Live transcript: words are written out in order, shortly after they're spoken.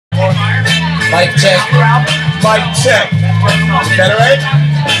Mic check. Mic check. Is that right?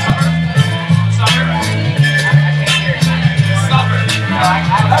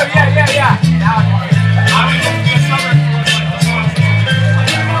 Oh, yeah.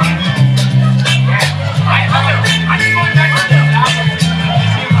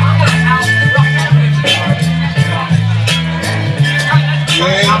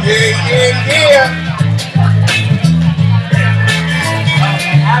 Yeah.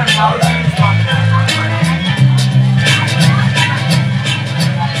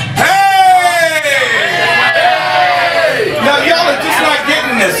 Hey! Now y'all are just not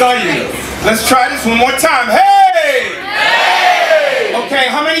getting this, are you? Let's try this one more time. Hey! Okay,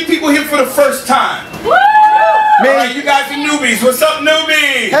 how many people here for the first time? Alright, you guys are newbies. What's up,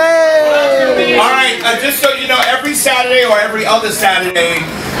 newbies? Hey! Alright, just so you know, every Saturday or every other Saturday,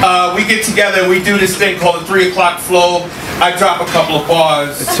 we get together and we do this thing called the 3 o'clock flow. I drop a couple of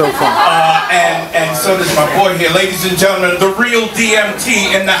bars. It's so fun. And so does my boy here. Ladies and gentlemen, the real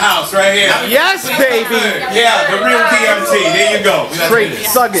DMT in the house right here. Yes, baby! Yeah, the real DMT. There you go. Straight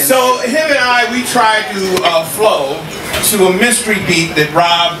thuggin'. So him and I, we try to flow to a mystery beat that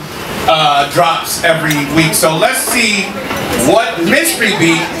Rob drops every week. So let's see what mystery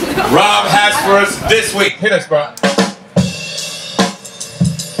beat Rob has for us this week. Hit us, bro.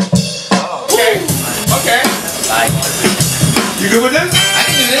 Okay. You good with this? I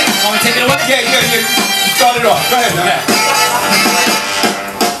can do this. Want me to take it away? Yeah. Start it off. Go ahead, man.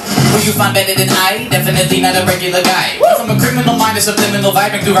 Who you find better than I? Definitely not a regular guy. From a criminal mind, a subliminal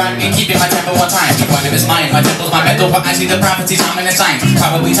vibing through rhyme and keeping my tempo on time. Keep one of his mind, my temple's my mental. What I see the prophecies, ominous signs.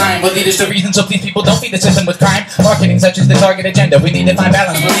 Probably time will lead us to reason, so please people don't feed the system with crime. Marketing such as the target agenda. We need to find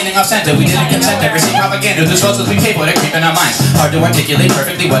balance. We're leaning off center. We didn't consent to receive propaganda. The sources we pay for, they're keeping our minds. Hard to articulate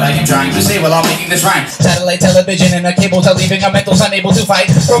perfectly what I am trying to say while I'm making this rhyme. Satellite television and a cable are leaving our mentals unable to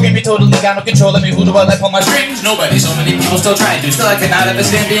fight. Program me totally got no control of me. Who do I let pull my strings? Nobody. So many people still try to. Still I cannot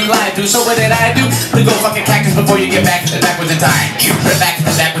understand being lied to. So what did I do? To go fucking cactus before you get back to the backwards in time.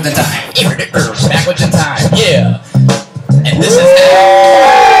 Backwards in time. Backwards in time. Yeah. And this is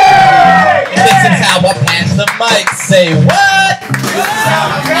how I pass the mic. Say what? This is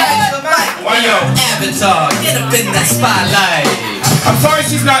how I pass the mic. Yo, Avatar, get up in that spotlight. I'm sorry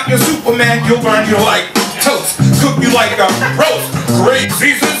she's not your Superman. You'll burn you like toast. Cook you like a roast. Great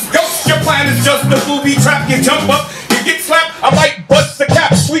Caesar's ghost. Your plan is just a booby trap. You jump up, you get slapped. I might bust the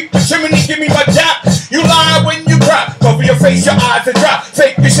cap. Sweep the chimney, give me my jab. You lie when you cry. Cover your face, your eyes are dry.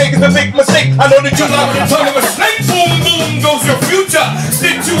 Fake your shake is a big mistake. I know that you love the tongue of a snake. Boom, boom goes your future.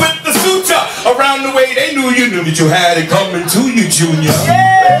 Stitch you with the suture. Around the way they knew that you had it coming to you, Junior.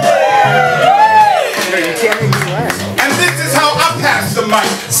 And this is how I pass the mic.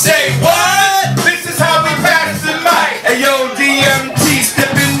 Say what? This is how we pass the mic. Hey yo, DMT,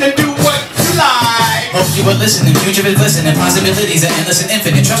 step in and do what you like. Hope you are listening, future is listening. Possibilities are endless and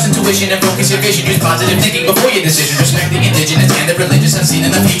infinite. Trust intuition and focus your vision. Use positive thinking before your decision. Respect the indigenous and the religious. Unseen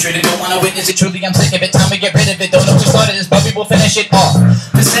and the hatred. And don't want to witness it. Truly, I'm sick of it. Time to get rid of it. Don't know who started this, but we will finish it off.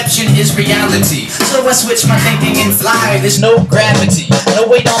 Perception is reality. So I switch my thinking and fly. There's no gravity.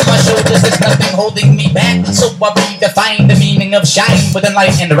 No weight on my shoulders. There's nothing holding me back. So I redefine the meaning of shine with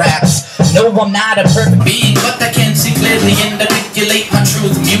enlightened raps. No, I'm not a perfect being, but I can see clearly and articulate my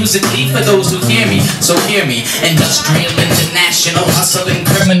truth musically for those who hear me. So hear me. Industrial, international, hustling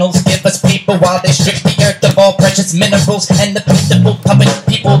criminals give us paper while they strip the earth of all precious minerals. And the pitiful puppet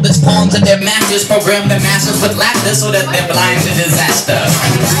people that's pawns and their masters program their masses with laughter so that they're blind to disaster.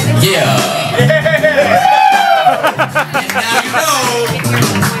 Yeah. And now you know.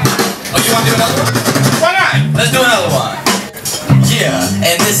 Oh, you want to do another one? Why not? Let's do another one. Yeah,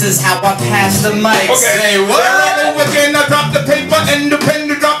 and this is how I pass the mic. Okay. Say what? Again, I drop the paper and the pen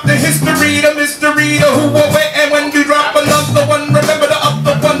to drop the history, the mystery, the who, what, where, and when you drop another one, remember the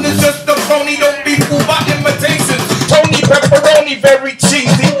other one is just a phony. Don't be fooled by imitations. Tony Pepperoni, very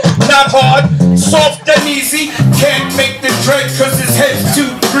cheesy, not hard, soft and easy. Can't make the dread cause his head's too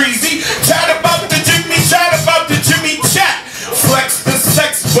greasy. Chat about the Jimmy chat. Flex the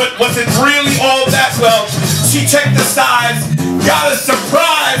sex, but was it really all that? Well, she checked the size, got a surprise.